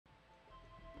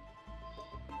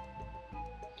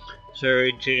So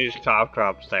he changed cough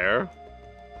drops there.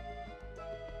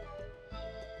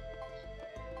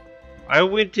 I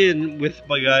went in with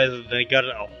my guys and I got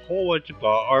a whole bunch of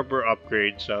armor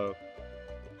upgrades, so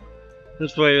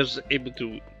that's why I was able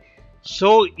to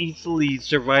so easily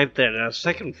survive that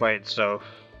second fight, so.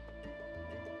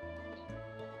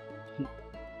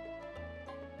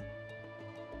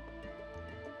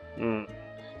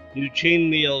 New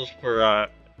chainmails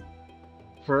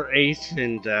for Ace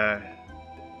and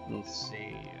let's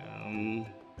see,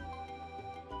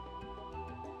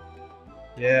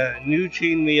 yeah, new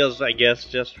chainmails I guess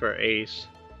just for Ace.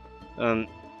 I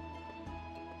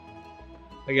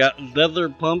got leather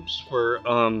pumps for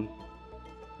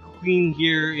Queen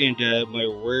here, and my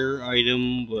rare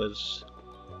item was,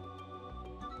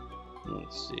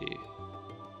 let's see,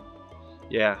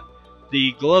 yeah,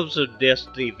 the gloves of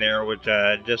destiny there, which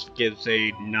just gives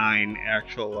a 9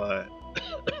 actual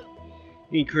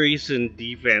increase in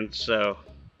defense. So,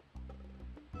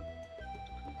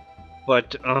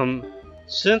 but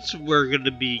since we're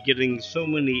gonna be getting so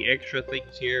many extra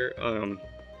things here,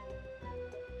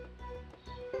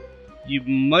 you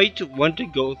might want to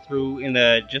go through and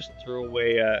just throw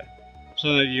away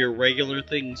some of your regular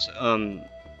things.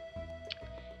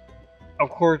 Of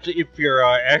course, if you're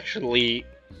actually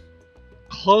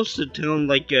close to town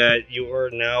like you are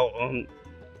now,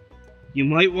 you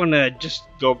might want to just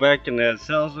go back and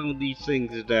sell some of these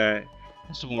things and have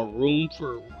some more room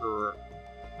for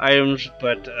items.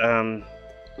 But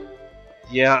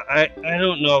yeah, I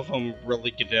don't know if I'm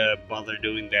really gonna bother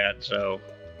doing that. So.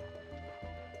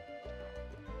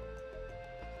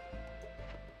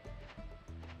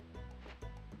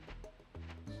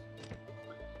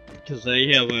 Because I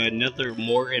have another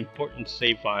more important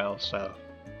save file, so.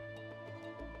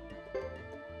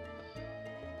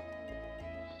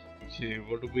 Okay,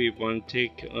 what do we want to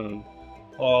take?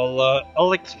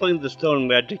 I'll explain the stone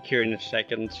magic here in a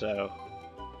second, so.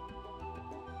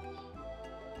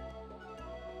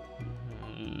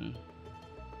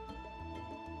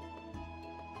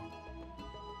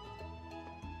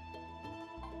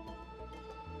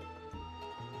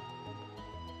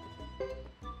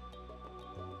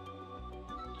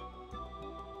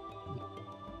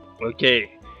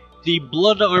 Okay, the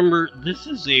blood armor, this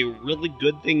is a really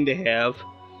good thing to have,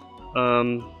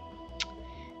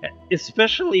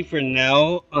 especially for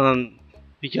now,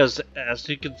 because as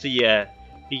you can see,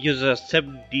 because of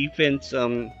 7 defense,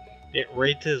 it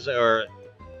raises our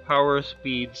power,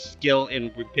 speed, skill,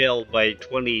 and repel by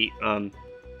 20.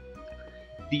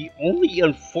 The only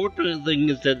unfortunate thing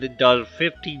is that it does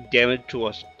 50 damage to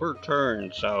us per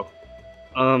turn, so,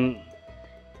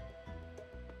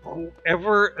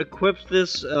 whoever equips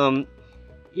this,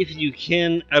 if you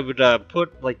can, I would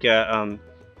put like a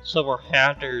silver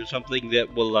hat or something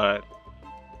that will at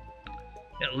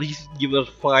least give us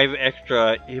 5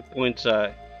 extra hit points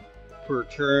per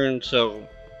turn. So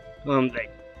that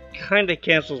kind of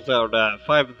cancels out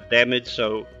 5 of the damage,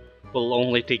 so we'll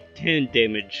only take 10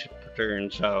 damage per turn.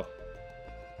 So.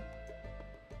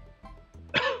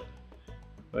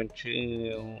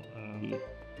 Okay.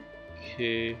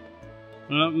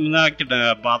 I'm not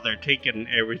gonna bother taking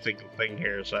every single thing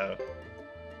here, so.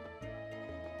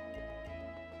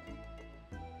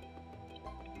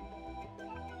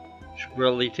 Should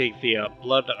really take the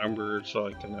blood armor so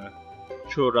I can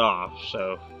show it off,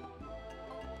 so.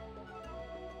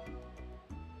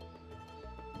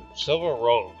 Silver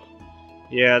robe.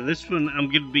 Yeah, this one I'm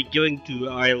gonna be giving to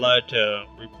Isla to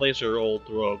replace her old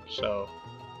robe, so.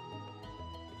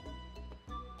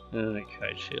 And a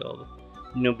kite shield.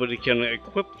 Nobody can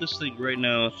equip this thing right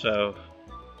now, so.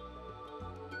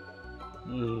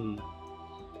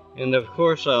 And of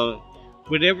course,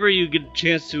 whenever you get a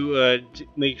chance to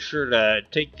make sure to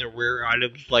take the rare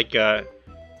items like a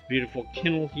beautiful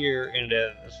kennel here and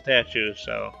a statue,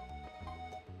 so.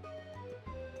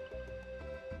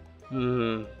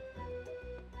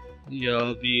 Yeah,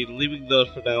 I'll be leaving those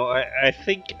for now. I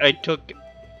think I took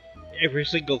every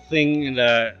single thing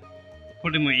and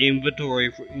put in my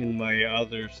inventory in my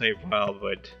other save file,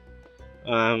 but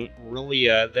really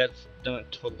that's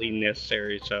not totally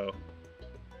necessary, so.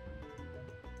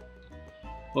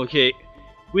 Okay,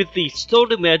 with the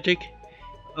stone magic,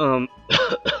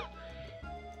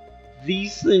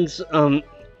 these things,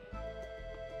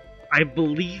 I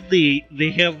believe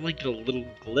they have like a little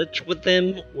glitch with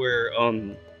them where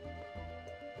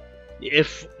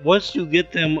if once you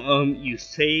get them you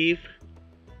save,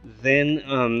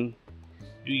 then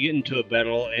you get into a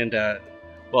battle and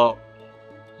well,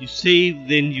 you save,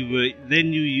 then you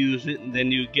use it, and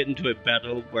then you get into a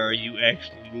battle where you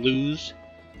actually lose.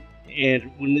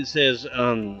 And when it says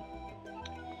do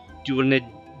you want to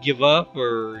give up,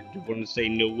 or you want to say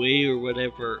no way or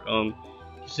whatever, you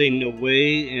say no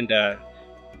way, and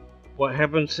what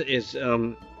happens is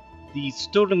the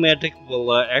Stonomatic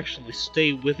will actually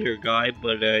stay with your guy,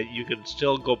 but you can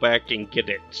still go back and get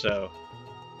it. So.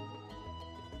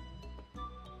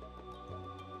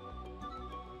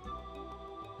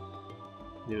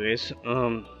 Anyways,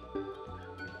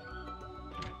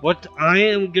 what I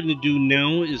am gonna do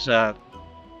now is, let's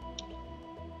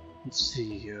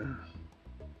see,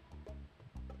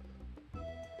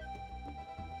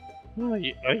 well,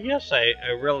 I guess I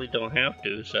really don't have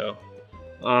to, so,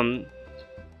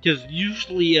 because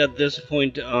usually at this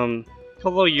point, a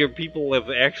couple of your people have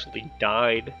actually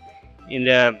died,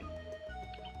 and,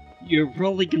 you're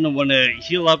probably gonna wanna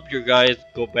heal up your guys,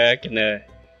 go back and,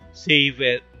 save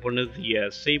at one of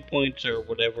the, save points or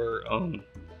whatever,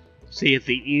 say at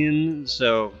the inn,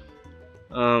 so,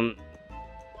 but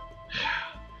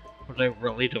I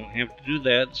really don't have to do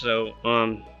that, so,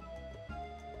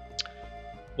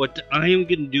 what I am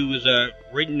gonna do is,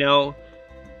 right now,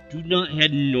 do not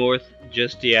head north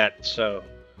just yet, so,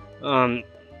 you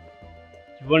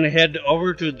wanna head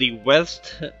over to the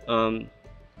west,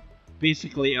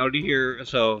 basically out of here,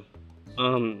 so,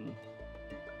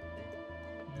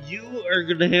 you are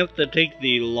gonna have to take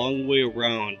the long way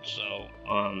around, so,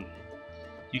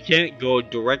 you can't go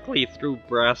directly through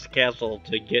Brass Castle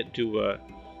to get to,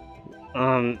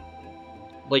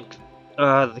 like,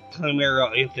 the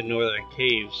Chimera in the Northern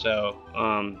Cave, so,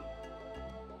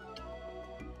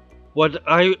 what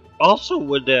I also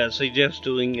would, suggest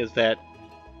doing is that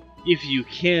if you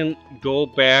can go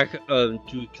back,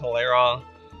 to Calera,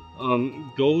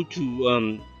 go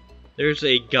to, there's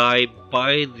a guy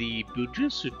by the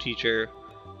Bujutsu teacher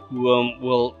who,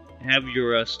 will have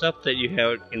your, stuff that you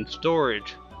have in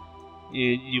storage.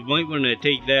 And you might want to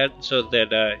take that so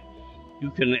that, you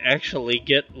can actually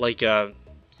get, like, the,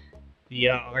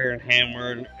 Iron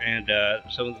Hammer and,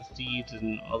 some of the seeds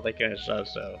and all that kind of stuff,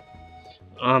 so,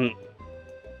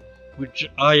 which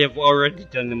I have already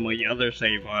done in my other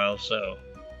save file, so,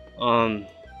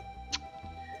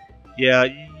 yeah,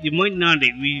 you might not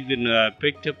have even,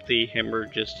 picked up the hammer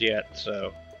just yet,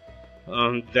 so,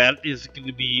 that is going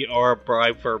to be our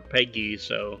bribe for Peggy,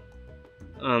 so,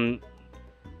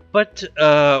 but,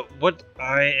 what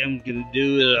I am going to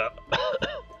do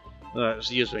is,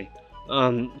 excuse me,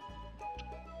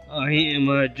 I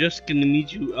am, just going to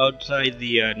meet you outside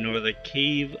the, Northern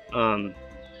Cave,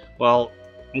 well,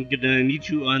 I'm going to meet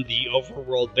you on the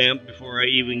overworld map before I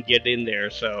even get in there,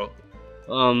 so,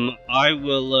 I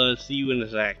will, see you in a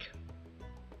sec.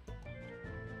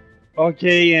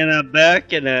 Okay, and I'm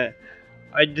back, and,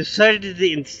 I decided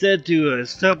instead to,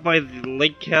 stop by the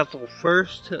Lake Castle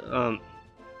first,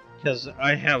 because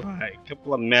I have a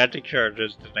couple of magic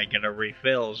charges that I gotta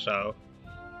refill, so,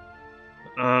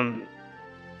 and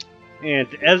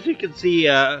as you can see,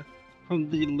 from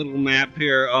the little map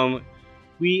here,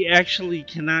 we actually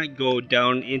cannot go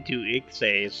down into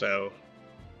Ixay, so,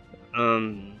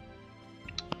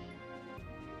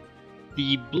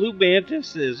 the Blue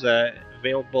Mantis is,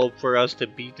 available for us to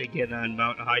beat again on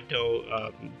Mount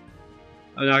Haito.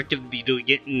 I'm not going to be doing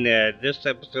it in, this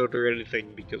episode or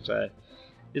anything, because,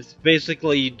 it's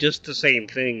basically just the same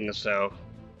thing, so,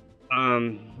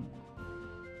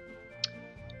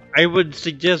 I would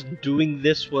suggest doing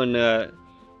this one,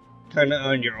 kinda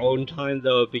on your own time,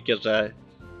 though, because,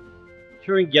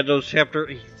 here in Ghetto's chapter,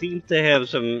 he seems to have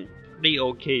some pretty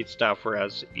okay stuff for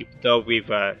us, even though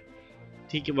we've,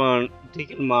 taken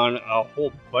him on a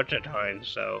whole bunch of times,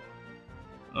 so,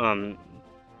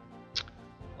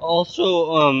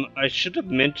 also, I should have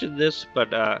mentioned this,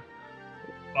 but,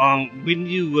 when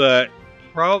you,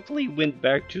 probably went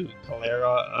back to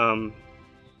Calera,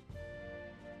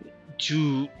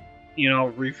 to, you know,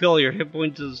 refill your hit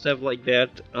points and stuff like that,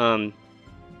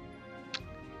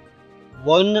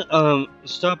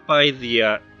 stop by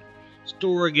the,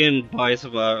 store again, buy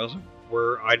some,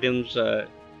 rare items,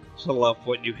 sell off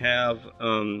what you have,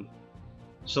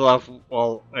 sell off,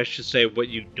 well, I should say what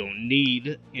you don't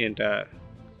need, and,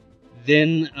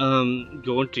 then,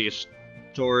 go into your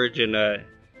storage and,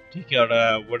 take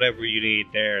out, whatever you need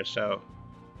there, so,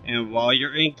 and while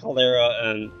you're in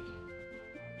Calera,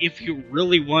 if you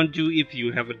really want to, if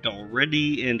you haven't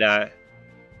already, and,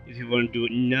 if you want to do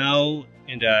it now,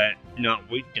 and, not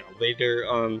wait till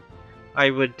later,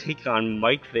 I would take on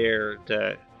Mike there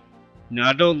to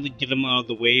not only get him out of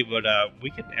the way, but, we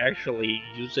can actually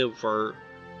use him for,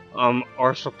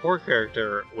 our support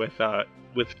character with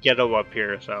Ghetto up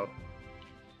here, so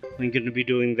I'm going to be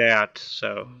doing that,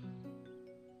 so.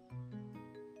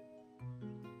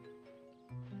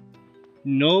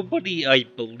 nobody I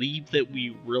believe that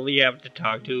we really have to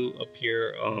talk to up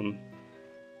here.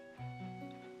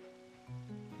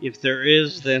 If there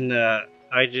is, then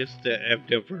I just have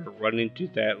never run into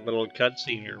that little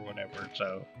cutscene or whatever,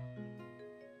 so.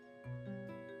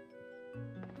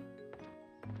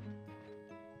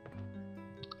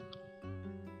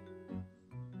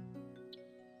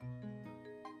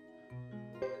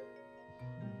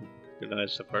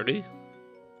 Organize the party.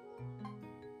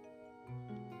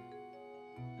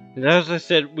 And as I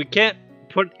said, we can't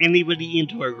put anybody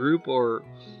into our group or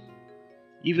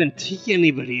even take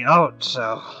anybody out,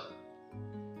 so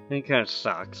it kind of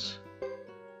sucks.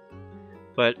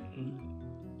 But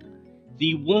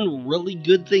the one really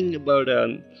good thing about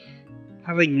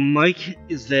having Mike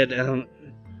is that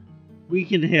we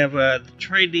can have the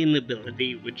trade-in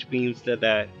ability, which means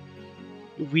that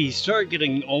if we start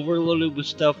getting overloaded with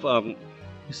stuff,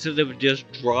 instead of just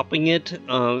dropping it,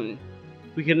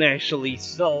 we can actually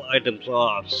sell items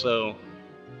off, so.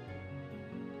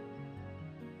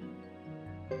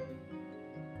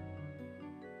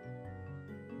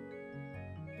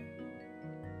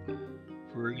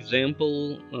 For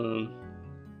example,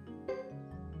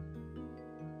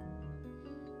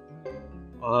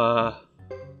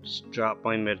 just drop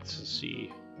my medicine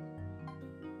C.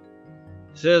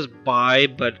 It says buy,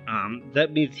 but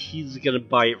that means he's gonna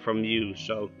buy it from you,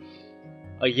 so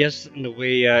I guess in a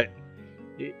way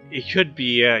it could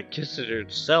be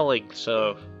considered selling,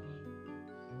 so.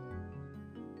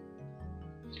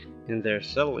 And they're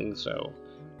selling, so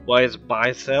why is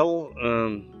buy sell?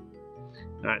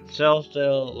 Not sell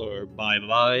or buy.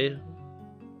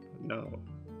 No.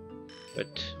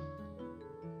 But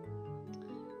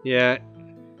yeah,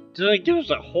 so it gives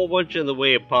a whole bunch in the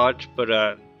way of pots,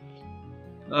 but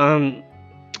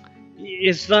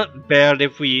it's not bad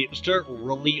if we start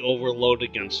really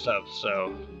overloading and stuff,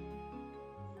 so.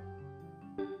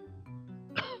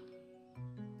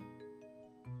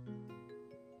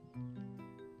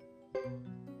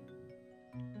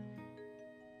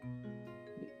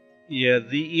 Yeah,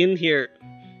 the inn here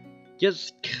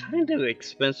gets kind of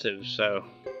expensive, so.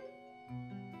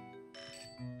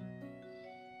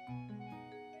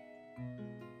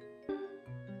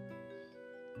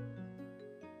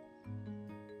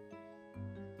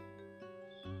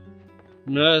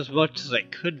 Not as much as I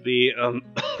could be.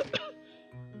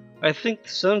 I think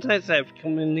sometimes I've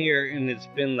come in here and it's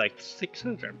been like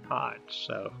 600 pots,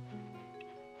 so.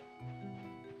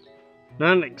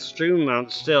 Not an extreme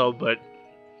amount still, but.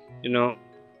 You know,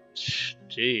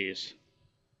 jeez.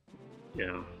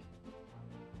 Yeah.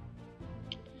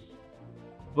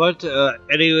 But,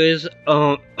 anyways,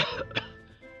 I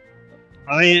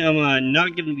am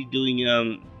not gonna be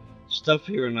doing stuff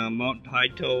here in Mount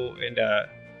Haito, and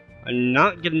I'm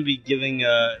not gonna be giving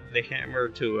the hammer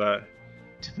to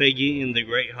Peggy in the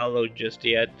Great Hollow just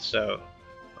yet. So,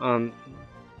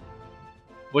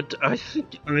 what I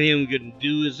think I am gonna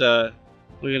do is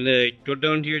we're gonna go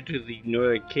down here to the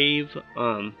Northern Cave.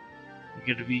 I'm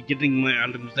gonna be getting my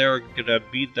items there. I'm gonna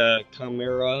beat the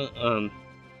Chimera.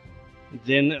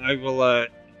 Then I will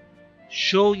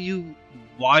show you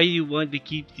why you want to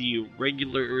keep the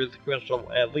regular Earth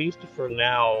Crystal, at least for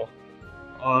now,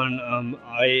 on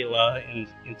Isla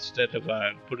instead of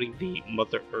putting the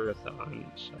Mother Earth on.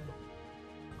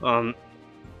 So,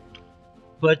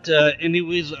 but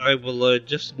anyways, I will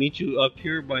just meet you up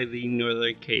here by the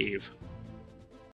Northern Cave.